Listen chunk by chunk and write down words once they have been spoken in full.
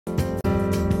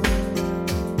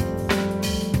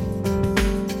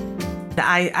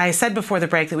I said before the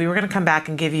break that we were going to come back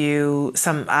and give you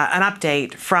some an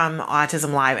update from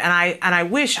Autism Live, and I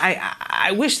wish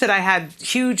that I had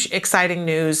huge exciting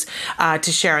news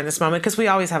to share in this moment, because we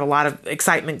always have a lot of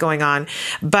excitement going on,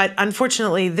 but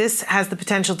unfortunately this has the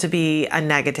potential to be a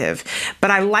negative.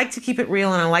 But I like to keep it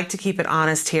real and I like to keep it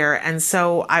honest here, and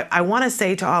so I want to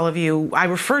say to all of you, I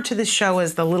refer to this show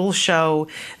as the little show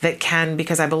that can,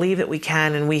 because I believe that we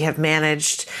can, and we have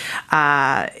managed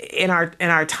in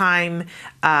our time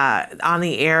on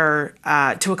the air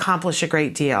to accomplish a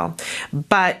great deal.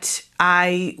 But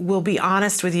I will be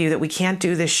honest with you that we can't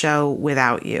do this show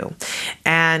without you.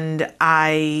 And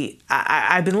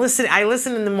I've been listening. I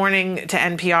listen in the morning to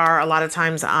NPR a lot of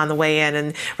times on the way in,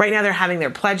 and right now they're having their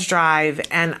pledge drive.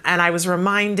 And I was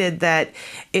reminded that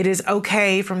it is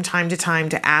okay from time to time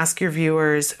to ask your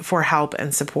viewers for help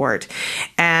and support.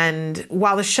 And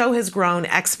while the show has grown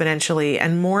exponentially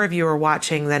and more of you are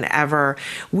watching than ever,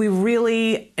 we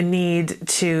really need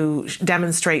to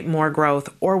demonstrate more growth,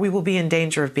 or we will be in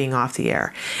danger of being off the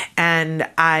air. And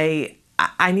I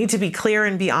need to be clear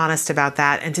and be honest about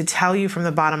that, and to tell you from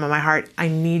the bottom of my heart, I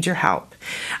need your help.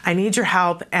 I need your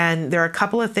help, and there are a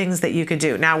couple of things that you could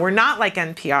do. Now, we're not like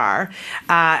NPR.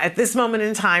 At this moment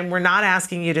in time, we're not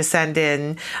asking you to send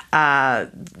in,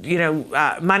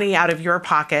 money out of your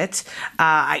pocket.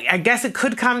 I guess it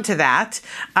could come to that,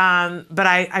 but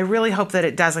I really hope that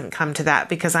it doesn't come to that,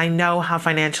 because I know how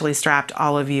financially strapped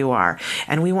all of you are,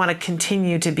 and we want to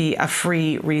continue to be a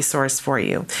free resource for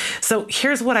you. So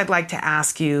here's what I'd like to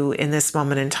ask you in this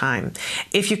moment in time.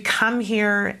 If you come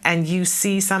here and you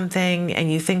see something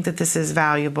and you think that this is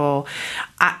valuable,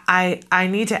 I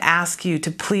need to ask you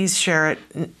to please share it,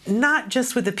 not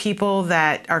just with the people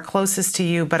that are closest to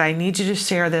you, but I need you to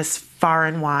share this far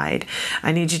and wide.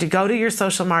 I need you to go to your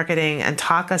social marketing and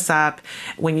talk us up.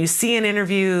 When you see an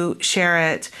interview,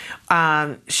 share it.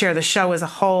 Share the show as a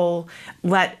whole.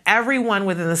 Let everyone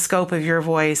within the scope of your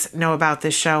voice know about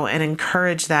this show, and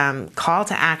encourage them, call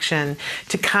to action,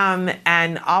 to come.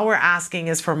 And all we're asking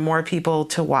is for more people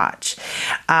to watch.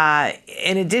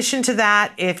 In addition to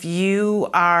that, if you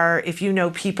know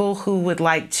people who would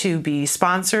like to be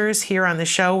sponsors here on the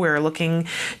show, we're looking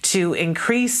to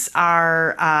increase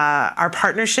our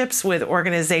partnerships with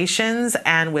organizations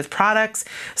and with products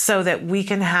so that we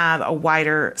can have a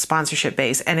wider sponsorship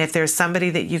base. And if there's somebody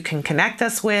that you can connect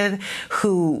us with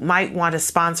who might want to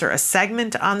sponsor a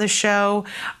segment on the show,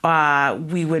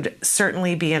 we would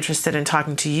certainly be interested in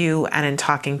talking to you and in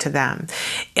talking to them.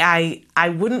 I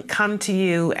wouldn't come to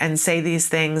you and say these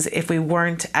things if we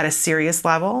weren't at a serious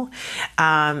level.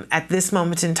 At this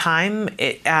moment in time,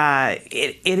 it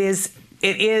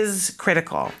is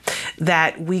critical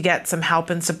that we get some help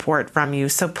and support from you.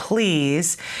 So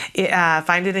please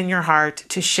find it in your heart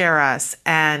to share us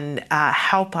and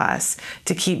help us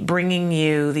to keep bringing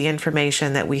you the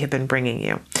information that we have been bringing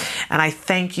you. And I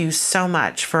thank you so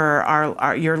much for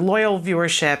your loyal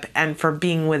viewership, and for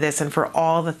being with us, and for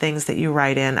all the things that you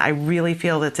write in. I really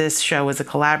feel that this show is a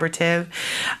collaborative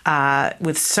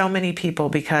with so many people,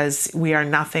 because we are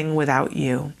nothing without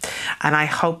you. And I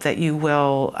hope that you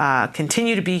will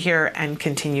continue to be here and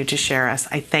continue to share us.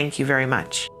 I thank you very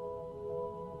much.